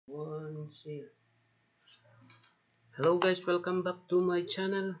share. Hello guys, welcome back to my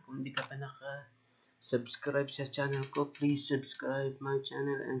channel. Kung di ka pa naka-subscribe sa channel ko, please subscribe my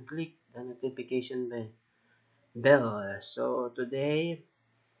channel and click the notification bell. So today,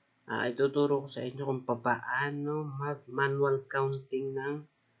 ituturo ko sa inyo kung paano mag-manual counting ng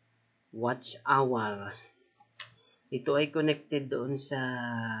watch hour. Ito ay connected doon sa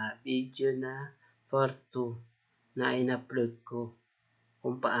video na part 2 na in-upload ko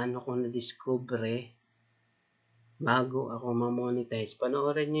kung paano ko na-discover bago ako ma-monetize.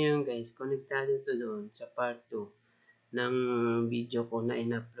 Panoorin nyo yun guys, connectado ito doon sa part 2 ng video ko na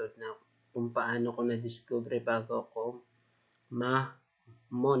in-upload na kung paano ko na-discover bago ako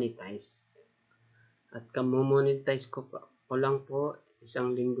ma-monetize. At kamo-monetize ko lang po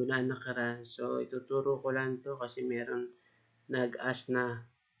isang linggo na nakaraan. So, ituturo ko lang to kasi meron nag-ask na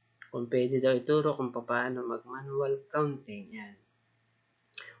kung pwede daw ituro kung paano mag-manual counting. Yan.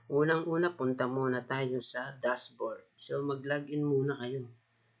 Unang-una, punta muna tayo sa dashboard. So, mag-login muna kayo.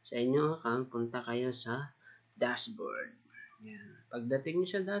 Sa inyong account, punta kayo sa dashboard. Yan. Pagdating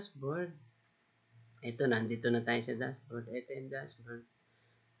nyo sa dashboard, ito, nandito na tayo sa dashboard. Ito yung dashboard.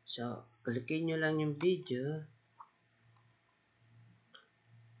 So, klikin nyo lang yung video.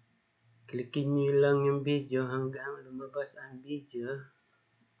 Klikin nyo lang yung video hanggang lumabas ang video.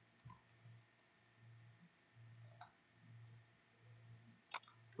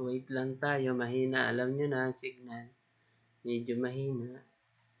 Wait lang tayo. Mahina. Alam nyo na ang signal. Medyo mahina.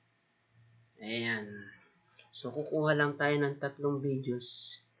 Ayan. So, kukuha lang tayo ng 3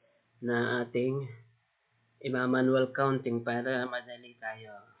 videos na ating ima-manual counting para madali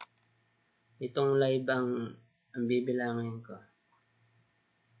tayo. Itong live ang bibilangin ko.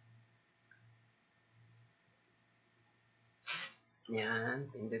 Yan,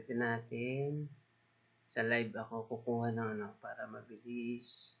 pindutin natin. Sa live ako kukuha ng para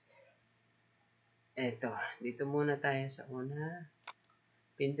mabilis. Eto, dito muna tayo sa una.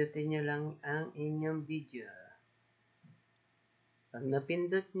 Pindutin nyo lang ang inyong video. Pag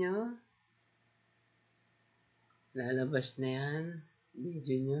napindot nyo, lalabas na yan,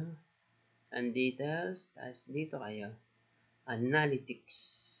 video nyo. Ang details, tapos dito kayo. Analytics.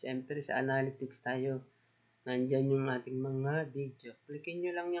 Siyempre sa analytics tayo. Nandyan yung ating mga video. Klikin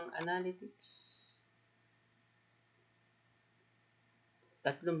nyo lang yung analytics.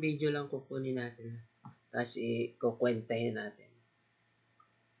 3 video lang kukunin natin. Tapos ikukwentahin natin.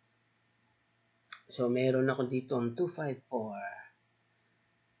 So, meron ako dito ang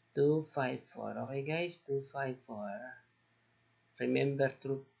 254. 254. Okay guys? 254. Remember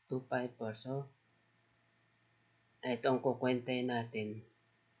 254. So, ito ang kukwentahin natin.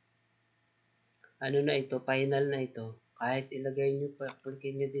 Ano na ito? Final na ito. Kahit ilagay nyo pa,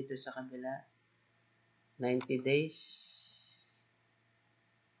 klikin nyo dito sa kabila. 90 days.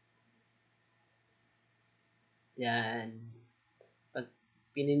 Yan. Pag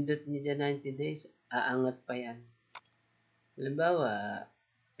pinindot nyo dyan 90 days, aangat pa yan. Halimbawa,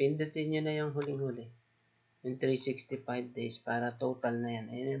 pindutin nyo na yung huling-huli. Yung 365 days para total na yan.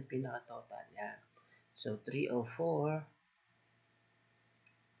 Ayan yung pinaka-total. Yan. So, 304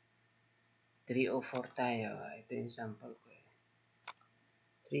 tayo. Ito yung sample ko.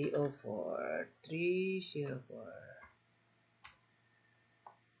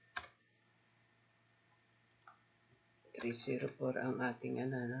 304 ang ating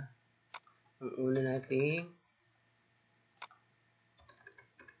ang una nating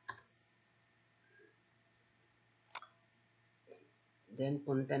then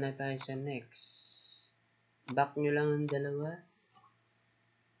punta na tayo sa next. Back nyo lang ang dalawa.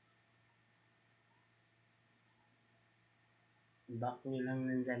 Back nyo lang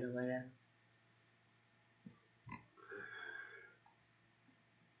ng dalawa yan.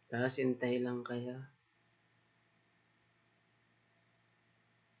 Tapos hintay lang kayo.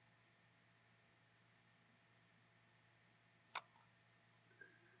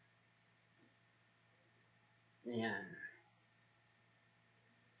 Ayan.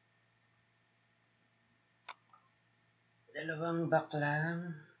 Dalawang back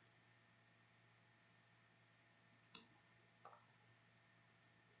lang.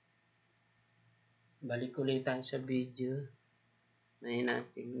 Balik ulit tayo sa video. May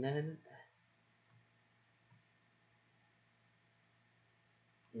na-signal.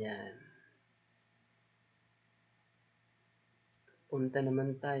 Yan. Punta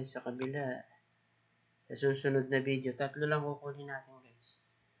naman tayo sa kabila. Sa susunod na video, 3 lang kukunin natin guys.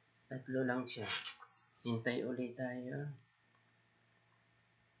 3 lang siya. Hintay ulit tayo.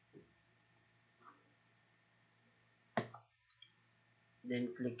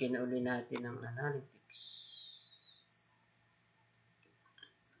 Then, klikin ulit natin ang analytics.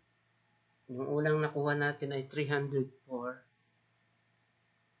 Yung unang nakuha natin ay 304.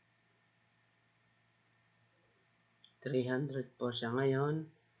 304 siya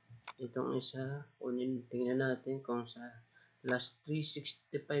ngayon. Itong isa, tingnan natin kung sa last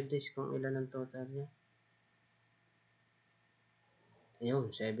 365 days kung ilan ang total niya.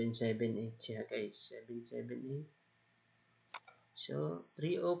 Ayun, 778 siya guys. 778. So,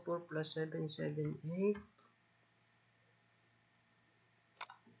 304 plus 778.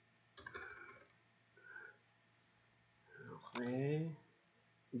 Okay.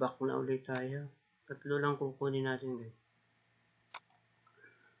 Back na ulit tayo. Tatlo lang kukunin natin guys.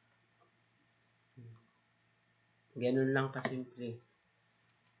 Ganun lang kasimple.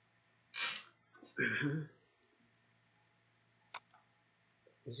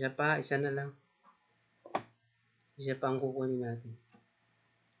 Isa na lang. Isa pa ang kukunin natin.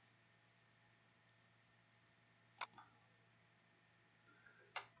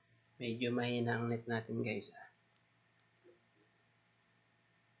 Medyo mahina ang net natin guys.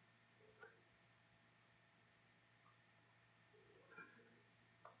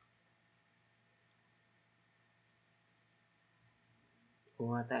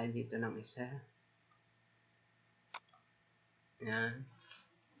 Kuha tayo dito ng isa. Yan.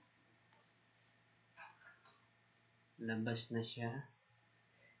 Labas na siya.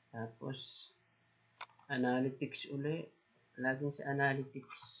 Tapos, analytics uli. Laging sa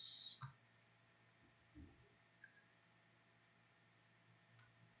analytics.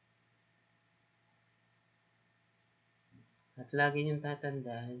 At lagi niyong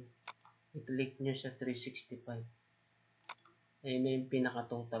tatandaan, i-click nyo sa 365. Ayun na yung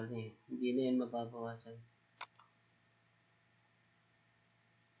pinaka-total niya. Hindi na yan mababawasan.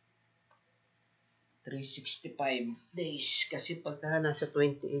 365 days. Kasi pagka nasa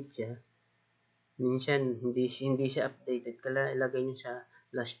 28 siya, minsan hindi siya updated. Kaya ilagay nyo sa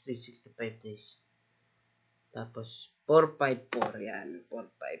last 365 days. Tapos 454. Yan.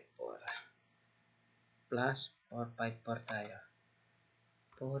 454. Plus 454 tayo.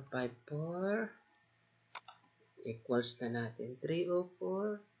 454 equals na natin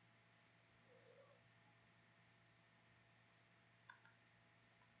 304.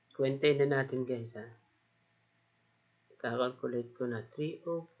 Kwentay na natin guys ha. Kakalculate ko na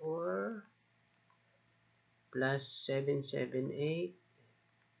 304 plus 778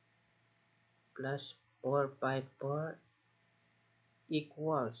 plus 454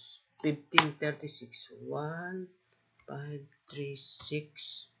 equals 1536.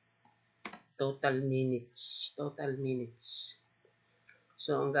 1536 total minutes.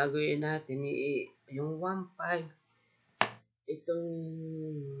 So, ang gagawin natin, yung 15,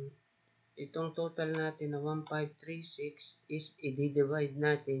 itong total natin na 1536 is i-divide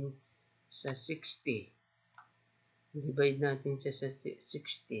natin sa 60. Divide natin siya sa 60.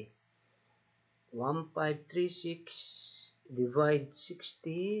 1536 divide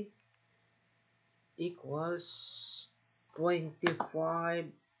 60 equals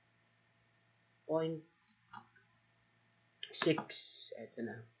 25.6. Ito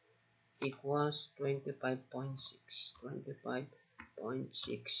na. Equals 25.6.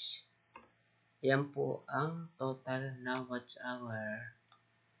 25.6. Yan po ang total na watch hour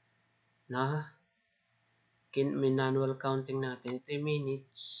na manual counting natin. Ito yung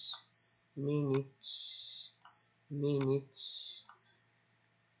minutes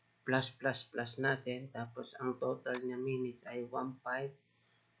plus natin. Tapos ang total na minutes ay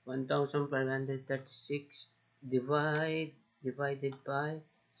 1536 divided by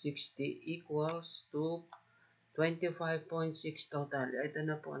 60 equals to 25.6 total. Ito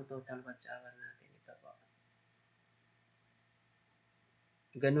na po ang total watch hour natin. Ito po.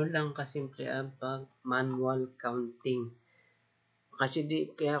 Ganun lang kasimple ang pag manual counting. Kasi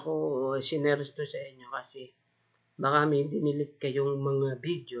kaya ko sineres to sa inyo kasi baka may dinilit kayong mga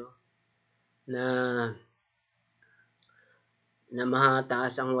video na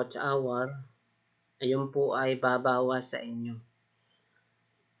mataas ang watch hour, ayun po ay babawas sa inyo.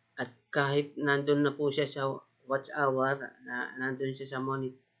 At kahit nandun na po siya sa watch hour, nandun siya sa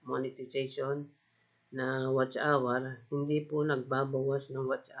monetization na watch hour, hindi po nagbabawas ng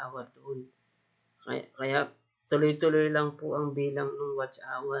watch hour doon. Kaya tuloy-tuloy lang po ang bilang ng watch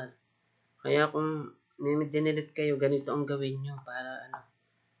hour. Kaya kung may dinilit kayo, ganito ang gawin nyo para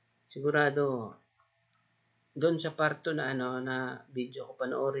sigurado doon sa parto na na video ko,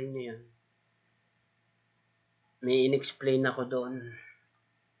 panoorin nyo yun. May in-explain ako doon.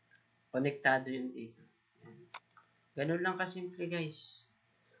 Konektado yun dito. Ganun lang kasimple guys.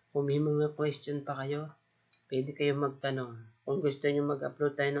 Kung may mga question pa kayo, pwede kayo magtanong. Kung gusto nyo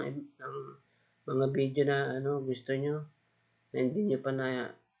mag-upload tayo ng mga video na gusto nyo, na hindi nyo pa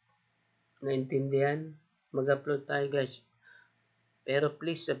Naintindihan? Mag-upload tayo guys. Pero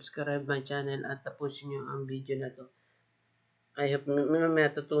please subscribe my channel at tapusin nyo ang video na to. I hope na may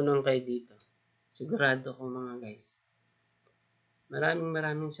natutunan kayo dito. Sigurado ko mga guys.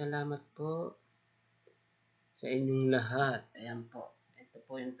 Maraming salamat po sa inyong lahat. Ayan po. Ito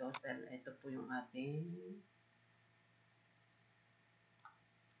po yung total. Ito po yung ating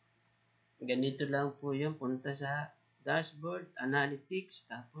ganito lang po yun. Punta sa dashboard, analytics,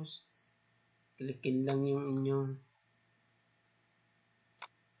 tapos klikin lang yung inyong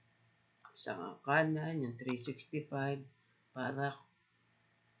sa kanan, yung 365 para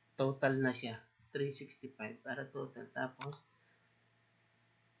total na siya. 365 para total. Tapos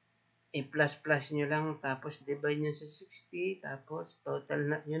i-plus nyo lang, tapos divide nyo sa 60, tapos total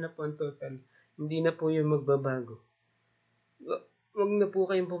na, yun na po ang total. Hindi na po yung magbabago. Huwag na po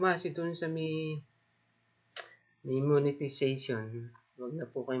kayong pumasi dun sa may monetization. Huwag na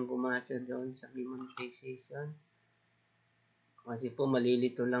po kayong pumasa doon sa monetization. Kasi po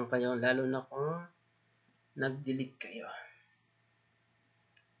malilito lang kayo, lalo na kung nag-delete kayo.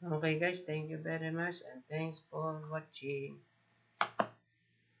 Okay guys, thank you very much and thanks for watching.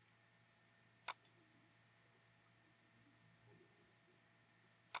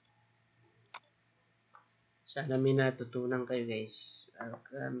 Sana may natutunan kayo guys.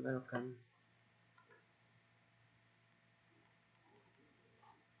 Welcome.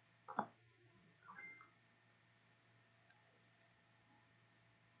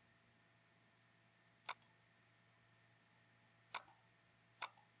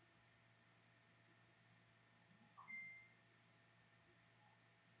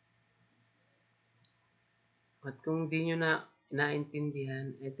 At kung di nyo na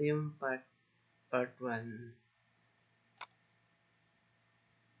naintindihan, ito yung part 1.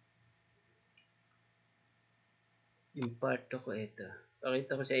 Yung part 2 ko ito.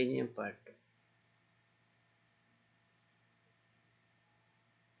 Pakita ko sa inyo yung part 2.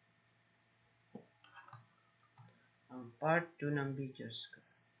 Ang part 2 ng videos ko.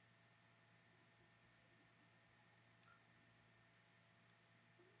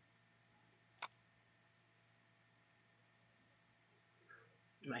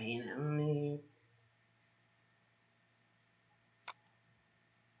 Mahina ang net.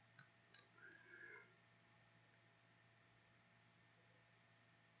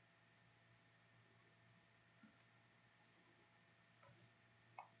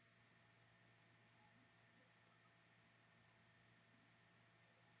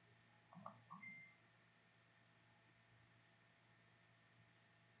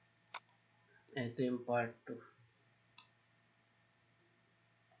 Ito yung part 2.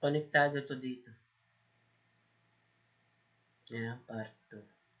 Konektado to dito. Yan, part 2.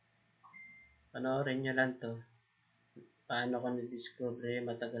 Panoorin nyo lang to. Paano ko nadiskubre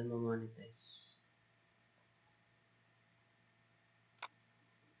matagal mo monetize.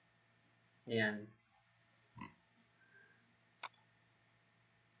 Yan.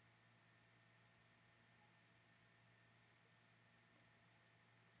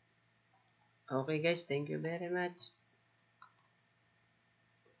 Okay guys, thank you very much.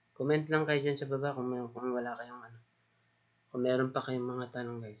 Comment lang kayo dyan sa baba kung wala kayong kung meron pa kayong mga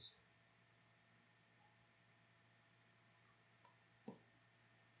tanong guys.